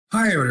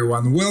Hi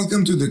everyone,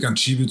 welcome to the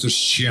Contributors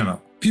channel.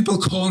 People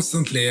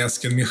constantly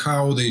asking me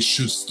how they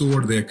should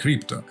store their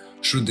crypto.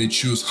 Should they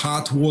choose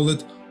hot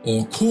wallet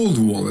or cold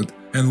wallet,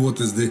 and what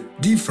is the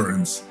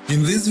difference?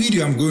 In this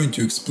video I'm going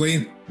to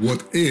explain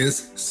what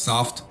is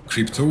soft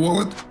crypto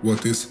wallet,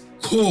 what is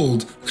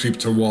cold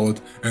crypto wallet,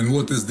 and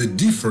what is the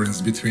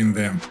difference between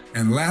them.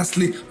 And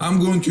lastly, I'm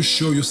going to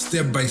show you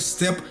step by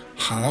step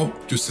how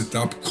to set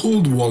up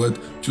cold wallet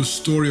to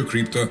store your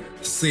crypto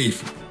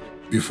safely.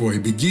 Before I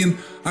begin,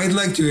 I'd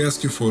like to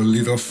ask you for a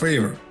little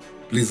favor.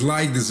 Please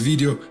like this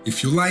video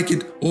if you like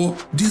it or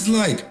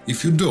dislike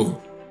if you don't.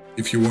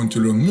 If you want to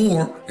learn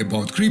more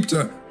about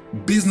crypto,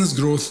 business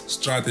growth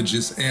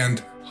strategies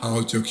and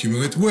how to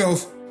accumulate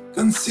wealth,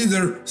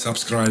 consider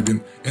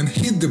subscribing and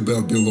hit the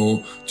bell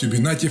below to be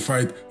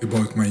notified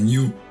about my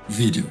new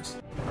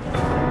videos.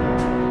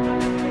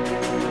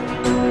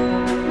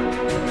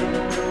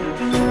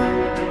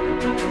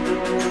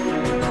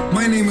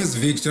 My name is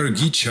Victor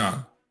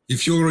Gichan.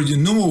 If you already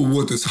know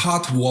what is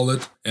hot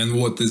wallet and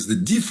what is the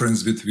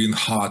difference between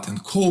hot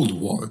and cold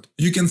wallet,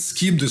 you can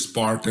skip this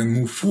part and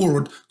move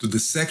forward to the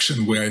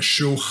section where I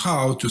show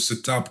how to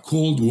set up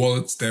cold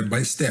wallet step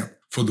by step.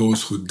 For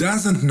those who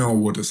doesn't know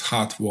what is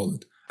hot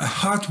wallet, a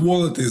hot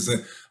wallet is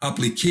an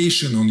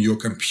application on your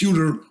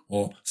computer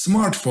or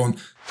smartphone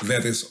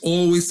that is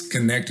always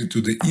connected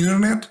to the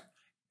internet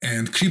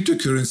and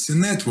cryptocurrency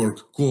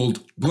network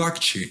called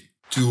blockchain.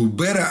 To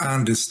better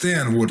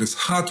understand what is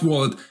hot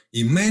wallet,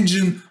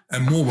 imagine a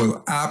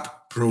mobile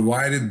app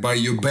provided by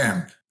your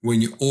bank.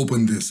 When you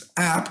open this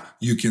app,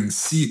 you can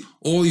see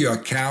all your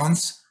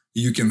accounts,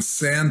 you can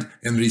send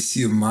and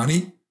receive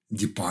money,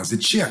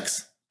 deposit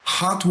checks.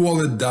 Hot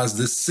wallet does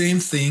the same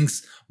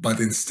things, but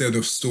instead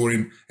of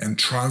storing and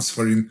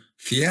transferring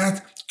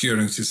fiat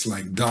currencies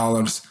like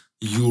dollars,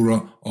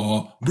 euro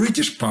or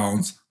British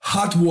pounds,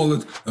 hot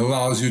wallet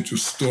allows you to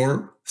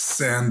store,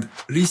 send,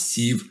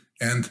 receive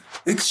and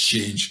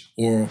exchange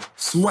or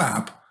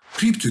swap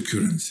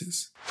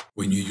cryptocurrencies.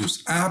 When you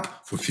use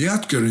app for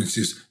fiat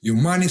currencies, your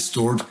money is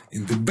stored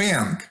in the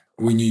bank.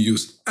 When you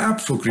use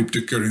app for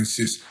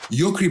cryptocurrencies,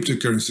 your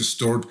cryptocurrency is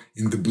stored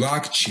in the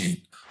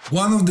blockchain.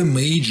 One of the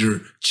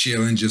major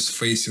challenges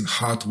facing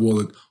hot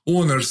wallet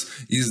owners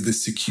is the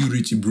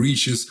security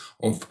breaches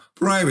of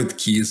private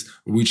keys,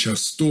 which are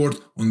stored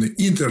on the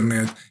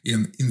internet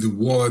and in the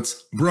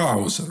wallet's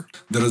browser.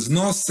 There is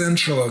no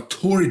central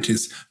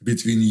authorities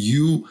between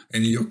you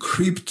and your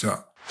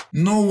crypto.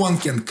 No one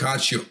can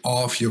cut you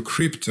off your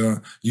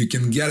crypto. You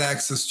can get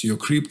access to your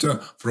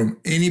crypto from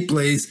any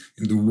place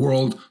in the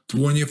world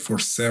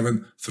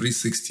 24/7,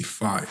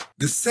 365.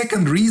 The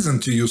second reason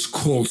to use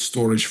cold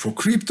storage for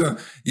crypto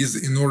is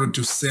in order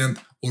to send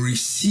or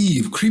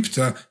receive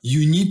crypto,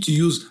 you need to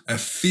use a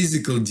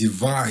physical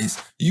device,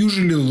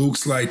 usually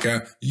looks like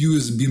a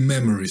USB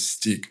memory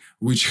stick,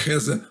 which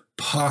has a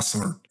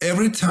password.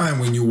 Every time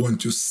when you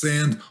want to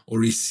send or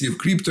receive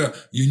crypto,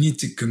 you need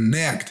to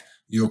connect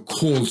your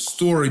cold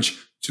storage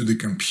to the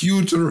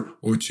computer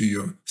or to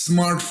your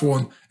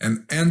smartphone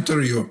and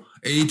enter your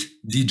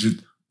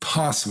 8-digit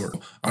password.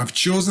 I've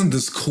chosen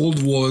this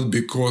cold wallet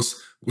because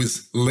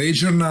with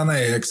Ledger Nano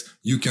X,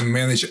 you can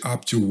manage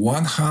up to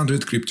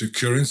 100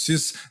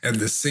 cryptocurrencies at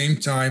the same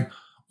time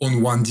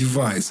on one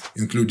device,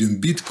 including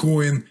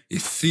Bitcoin,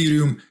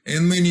 Ethereum,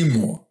 and many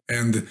more.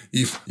 And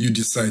if you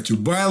decide to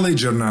buy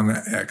Ledger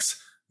Nano X,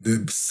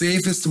 the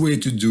safest way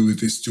to do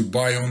it is to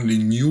buy only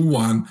new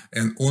one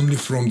and only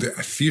from the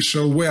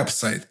official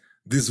website.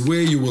 This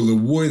way you will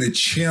avoid the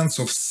chance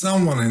of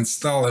someone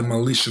install a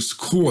malicious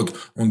code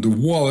on the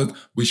wallet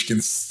which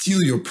can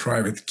steal your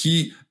private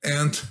key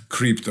and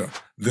crypto.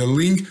 The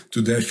link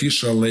to the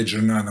official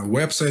Ledger Nano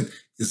website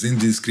is in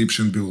the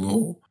description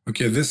below.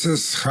 Okay, this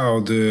is how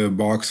the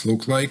box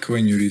looks like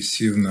when you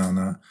receive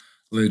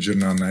Ledger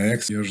Nano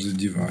X. Here's the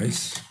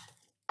device.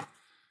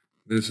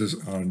 This is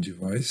our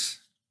device.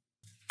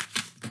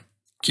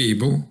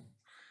 Cable,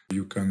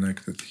 you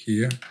connect it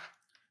here.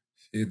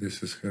 See,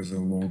 this has a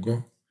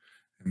logo,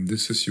 and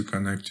this is you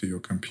connect to your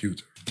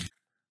computer.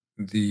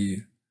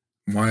 The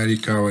My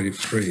Recovery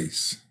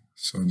phrase.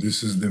 So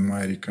this is the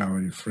My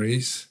Recovery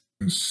phrase.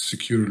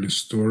 Securely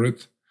store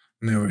it.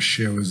 Never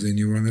share with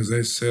anyone, as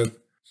I said.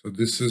 So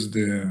this is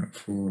the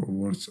for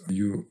words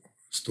you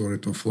store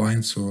it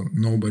offline, so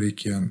nobody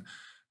can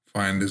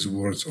find these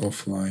words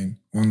online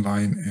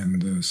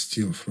and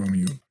steal from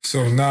you.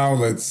 So now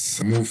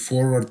let's move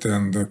forward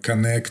and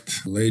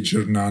connect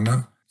Ledger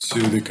Nano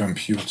to the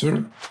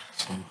computer.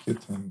 Take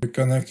it and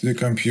connect to the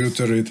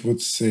computer. It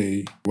would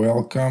say,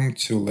 "Welcome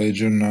to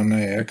Ledger Nano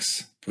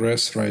X.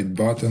 Press right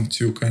button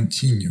to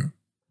continue.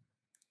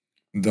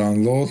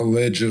 Download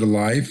Ledger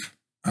Live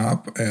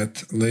app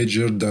at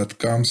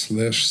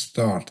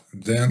ledger.com/start.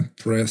 Then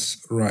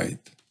press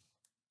right.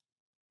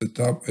 Set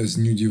up as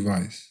new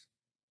device.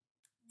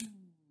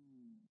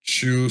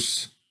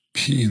 Choose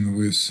PIN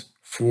with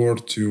 4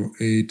 to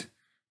 8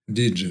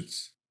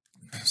 digits.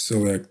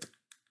 Select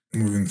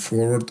moving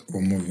forward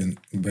or moving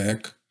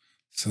back.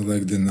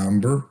 Select the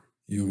number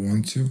you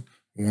want to.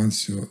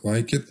 Once you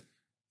like it,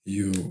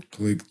 you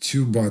click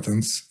two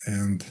buttons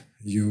and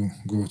you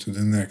go to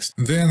the next.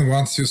 Then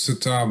once you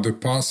set up the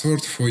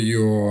password for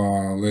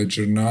your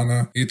Ledger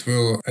Nano, it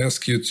will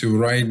ask you to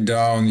write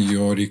down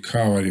your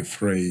recovery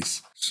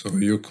phrase. So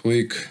you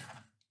click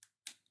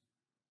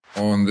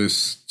on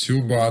these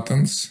two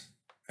buttons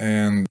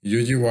and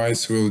your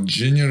device will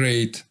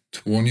generate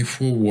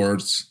 24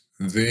 words.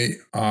 They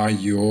are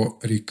your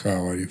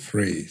recovery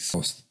phrase.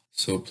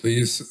 So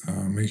please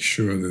make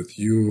sure that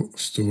you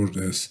store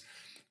this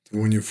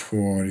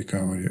 24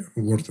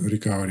 word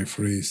recovery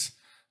phrase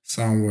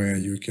somewhere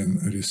you can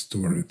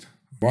restore it.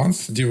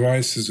 Once the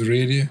device is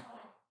ready,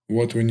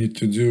 what we need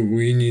to do,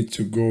 we need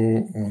to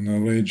go on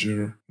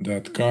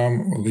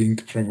ledger.com,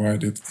 link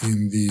provided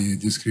in the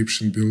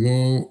description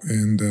below,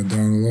 and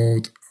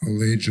download a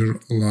Ledger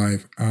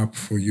Live app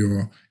for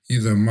your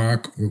either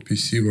Mac or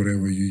PC,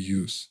 whatever you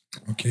use.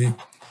 Okay,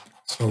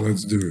 so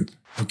let's do it.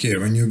 Okay,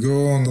 when you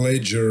go on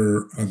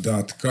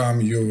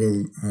ledger.com, you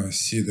will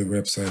see the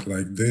website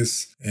like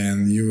this,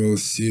 and you will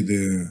see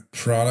the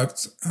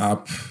products,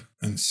 app,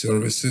 and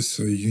services.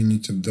 So you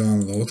need to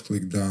download,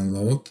 click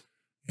download,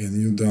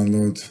 and you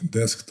download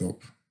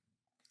desktop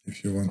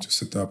if you want to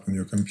set up on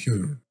your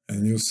computer.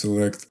 And you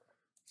select,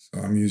 so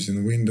I'm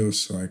using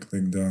Windows, so I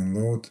click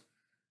download,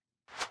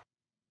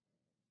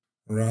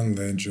 run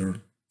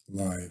Ledger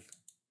Live.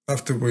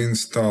 After we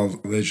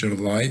install Ledger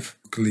Live,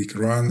 click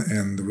run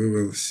and we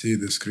will see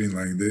the screen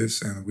like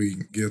this and we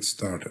get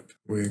started.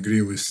 We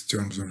agree with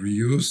terms of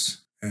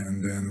use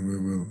and then we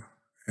will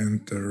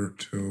enter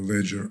to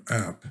Ledger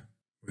app.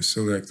 We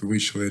select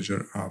which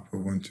Ledger app we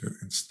want to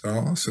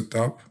install, set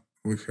up.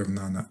 We have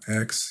Nano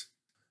X.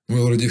 We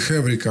already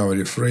have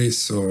recovery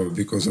phrase, so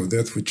because of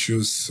that we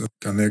choose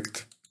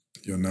connect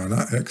your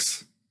Nano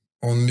X.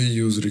 Only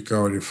use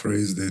recovery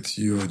phrase that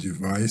your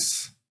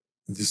device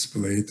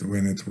displayed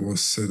when it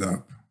was set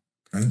up.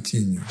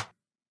 Continue.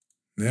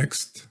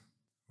 Next,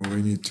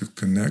 we need to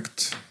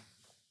connect.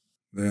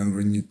 Then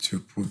we need to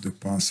put the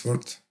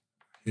password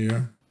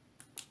here.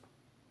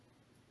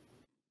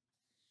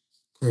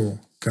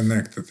 Cool.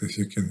 Connected, as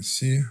you can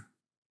see.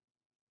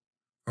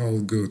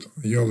 All good.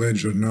 Your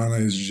Ledger Nano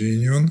is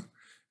genuine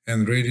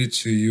and ready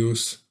to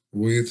use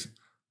with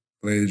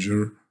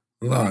Ledger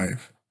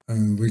Live.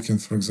 And we can,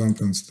 for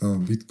example, install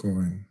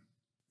Bitcoin.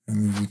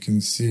 And you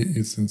can see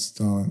it's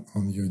installed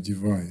on your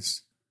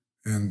device.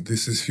 And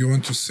this is, if you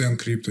want to send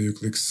crypto, you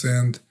click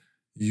send,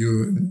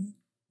 you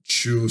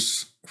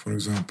choose, for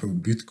example,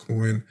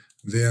 Bitcoin,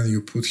 then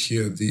you put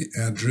here the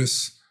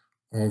address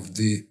of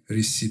the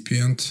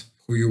recipient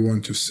who you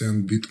want to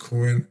send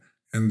Bitcoin,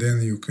 and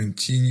then you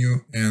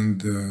continue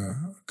and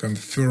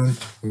confirm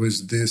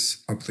with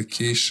this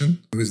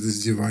application, with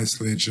this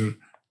device Ledger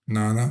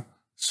Nano.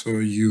 So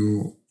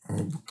you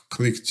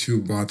click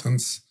two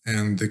buttons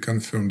and they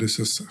confirm. This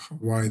is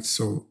why it's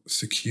so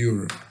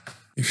secure.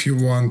 If you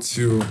want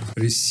to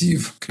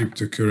receive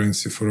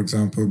cryptocurrency, for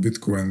example,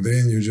 Bitcoin,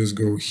 then you just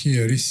go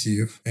here,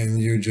 receive, and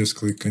you just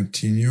click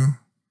continue.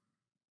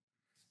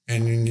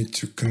 And you need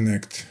to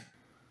connect.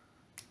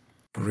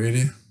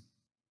 Ready?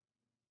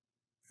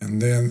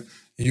 And then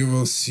you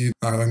will see,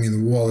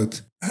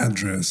 wallet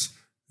address.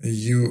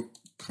 You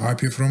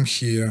copy from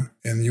here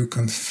and you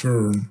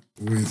confirm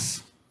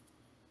with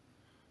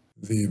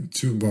the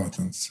two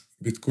buttons.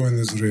 Bitcoin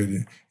is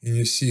ready and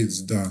you see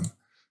it's done.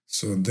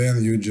 So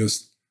then you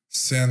just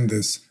send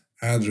this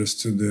address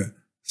to the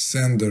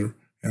sender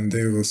and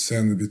they will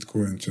send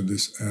Bitcoin to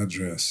this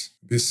address.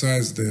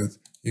 Besides that,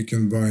 you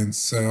can buy and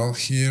sell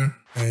here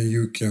and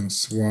you can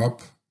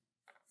swap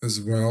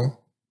as well.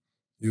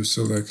 You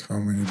select how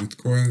many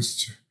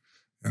Bitcoins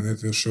and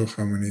it will show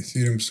how many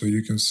Ethereum. So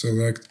you can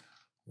select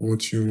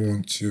what you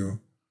want to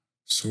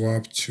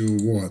swap to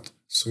what.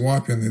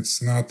 Swapping,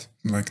 it's not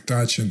like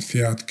touching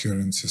fiat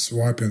currency.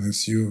 Swapping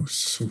is you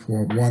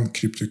swap one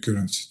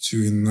cryptocurrency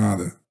to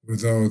another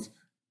without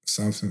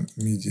something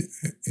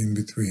in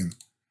between.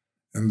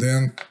 And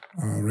then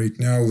right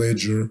now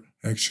Ledger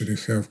actually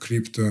have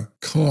crypto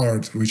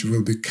card which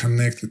will be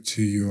connected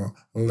to your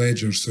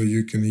Ledger, so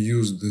you can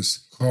use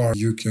this card.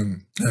 You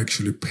can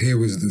actually pay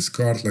with this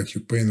card like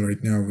you're paying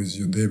right now with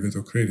your debit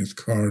or credit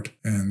card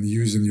and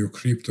using your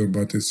crypto,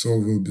 but it's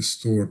all will be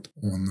stored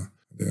on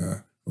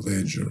the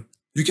Ledger.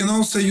 You can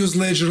also use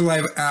Ledger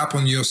Live app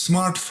on your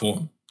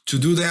smartphone. To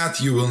do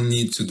that, you will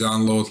need to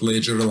download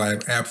Ledger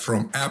Live app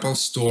from Apple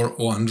Store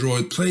or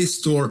Android Play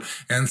Store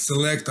and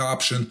select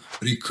option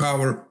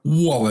Recover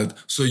Wallet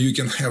so you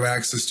can have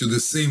access to the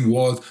same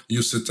wallet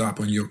you set up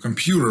on your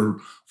computer.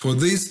 For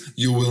this,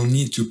 you will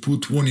need to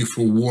put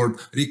 24-word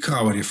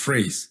recovery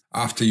phrase.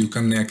 After you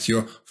connect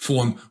your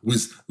phone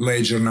with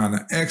Ledger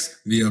Nano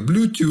X via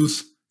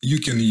Bluetooth, you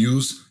can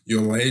use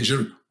your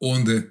Ledger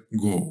on the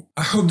go.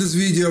 I hope this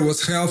video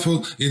was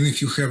helpful, and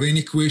if you have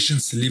any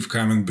questions, leave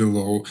comment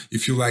below.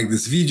 If you like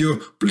this video,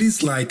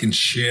 please like and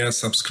share,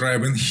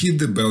 subscribe and hit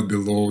the bell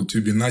below to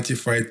be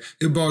notified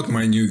about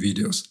my new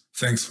videos.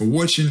 Thanks for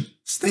watching,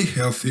 stay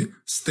healthy,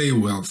 stay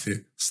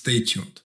wealthy, stay tuned.